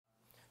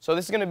So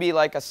this is going to be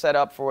like a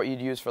setup for what you'd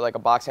use for like a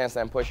box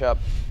handstand push-up.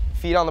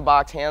 Feet on the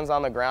box, hands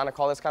on the ground. I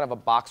call this kind of a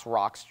box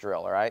rocks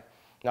drill, all right?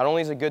 Not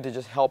only is it good to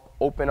just help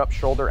open up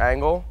shoulder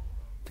angle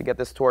to get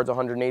this towards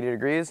 180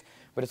 degrees,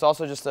 but it's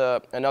also just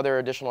another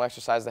additional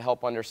exercise to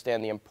help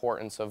understand the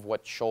importance of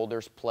what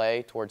shoulders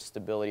play towards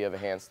stability of a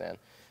handstand.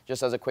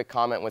 Just as a quick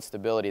comment with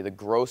stability, the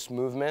gross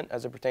movement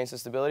as it pertains to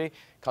stability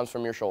comes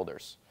from your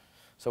shoulders.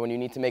 So when you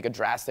need to make a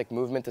drastic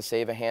movement to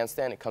save a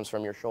handstand, it comes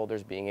from your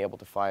shoulders being able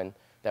to find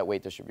that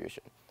weight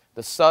distribution.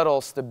 The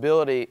subtle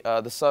stability,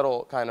 the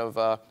subtle kind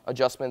of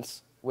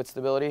adjustments with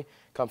stability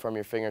come from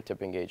your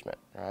fingertip engagement,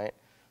 right?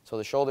 So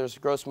the shoulders,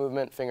 gross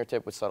movement,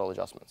 fingertip with subtle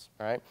adjustments,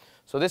 all right?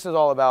 So this is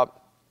all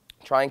about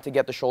trying to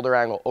get the shoulder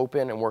angle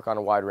open and work on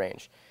a wide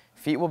range.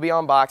 Feet will be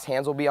on box,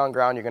 hands will be on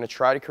ground. You're going to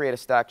try to create a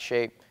stacked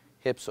shape,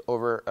 hips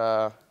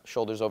over,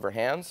 shoulders over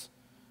hands.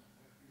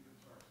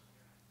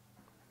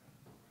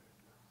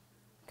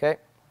 Okay,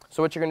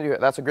 so what you're going to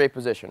do, that's a great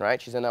position, right?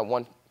 She's in that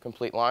one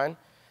complete line.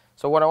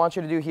 So what I want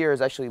you to do here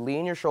is actually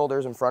lean your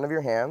shoulders in front of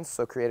your hands,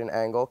 so create an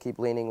angle, keep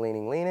leaning,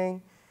 leaning,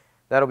 leaning.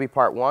 That'll be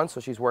part one, so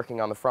she's working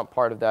on the front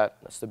part of that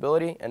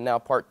stability. And now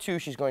part two,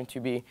 she's going to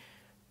be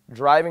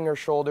driving her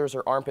shoulders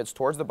or armpits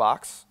towards the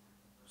box.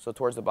 So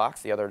towards the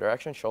box, the other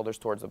direction, shoulders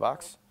towards the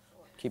box.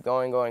 Keep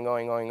going, going,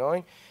 going, going,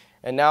 going.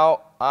 And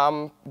now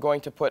I'm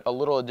going to put a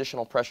little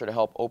additional pressure to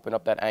help open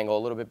up that angle a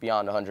little bit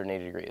beyond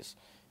 180 degrees.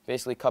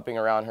 Basically cupping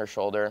around her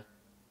shoulder,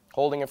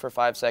 holding it for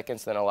 5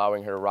 seconds, then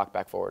allowing her to rock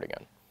back forward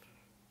again.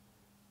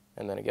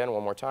 And then again,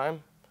 one more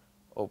time,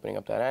 opening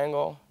up that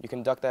angle. You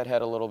can duck that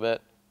head a little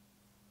bit.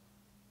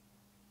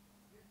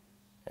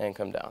 And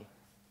come down.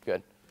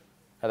 Good.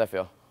 How'd that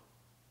feel?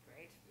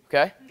 Great.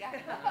 Okay? Yeah.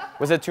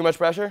 Was it too much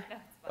pressure? No.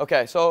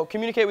 Okay, so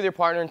communicate with your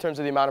partner in terms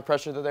of the amount of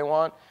pressure that they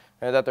want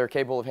and that they're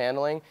capable of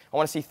handling. I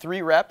want to see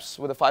 3 reps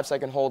with a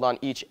 5-second hold on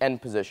each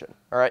end position.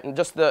 All right, and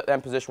just the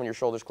end position when your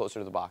shoulder's closer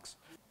to the box.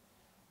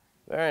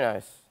 Very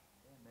nice.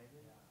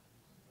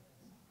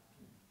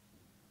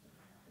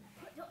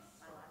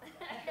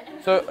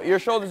 So your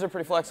shoulders are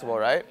pretty flexible,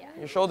 right? Yeah.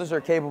 Your shoulders are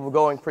capable of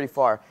going pretty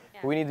far. Yeah.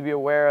 What we need to be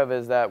aware of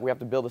is that we have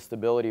to build a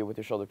stability with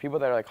your shoulder. People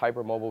that are like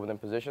hypermobile within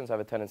positions have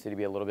a tendency to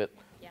be a little bit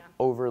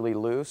overly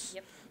loose.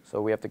 Yep.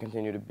 So we have to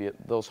continue to be,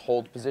 those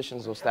hold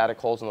positions, those static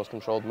holds and those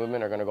controlled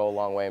movement are going to go a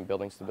long way in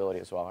building stability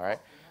as well, all right?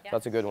 Yep. So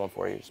that's a good one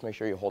for you. Just make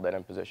sure you hold that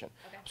end position.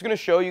 Okay. I'm just going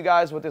to show you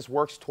guys what this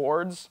works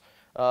towards.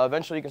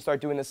 Eventually you can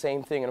start doing the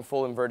same thing in a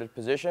full inverted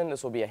position.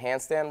 This will be a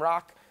handstand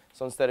rock.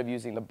 So instead of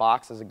using the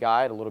box as a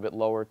guide, a little bit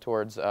lower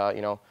towards,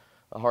 you know,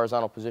 a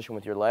horizontal position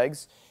with your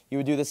legs, you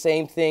would do the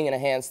same thing in a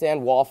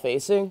handstand, wall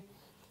facing,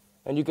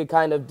 and you could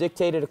kind of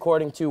dictate it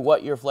according to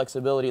what your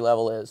flexibility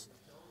level is.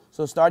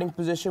 So starting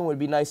position would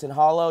be nice and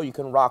hollow. You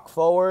can rock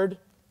forward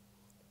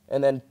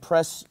and then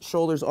press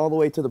shoulders all the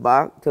way to the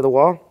back, to the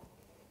wall.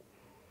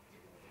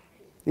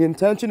 The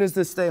intention is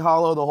to stay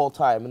hollow the whole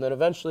time, and then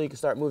eventually you can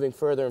start moving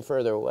further and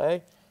further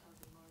away.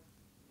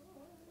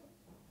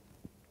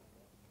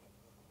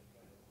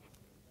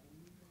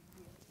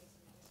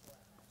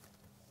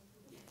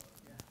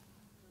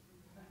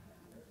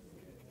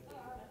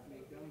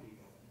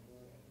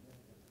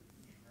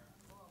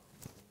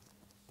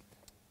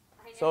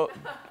 So,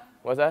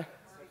 what's that?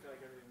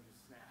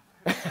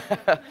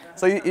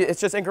 So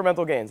it's just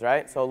incremental gains,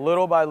 right? So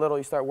little by little,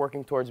 you start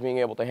working towards being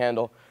able to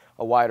handle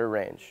a wider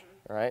range,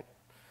 all right?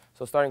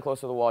 So starting close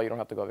to the wall, you don't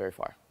have to go very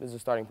far. This is a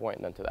starting point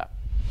and then to that.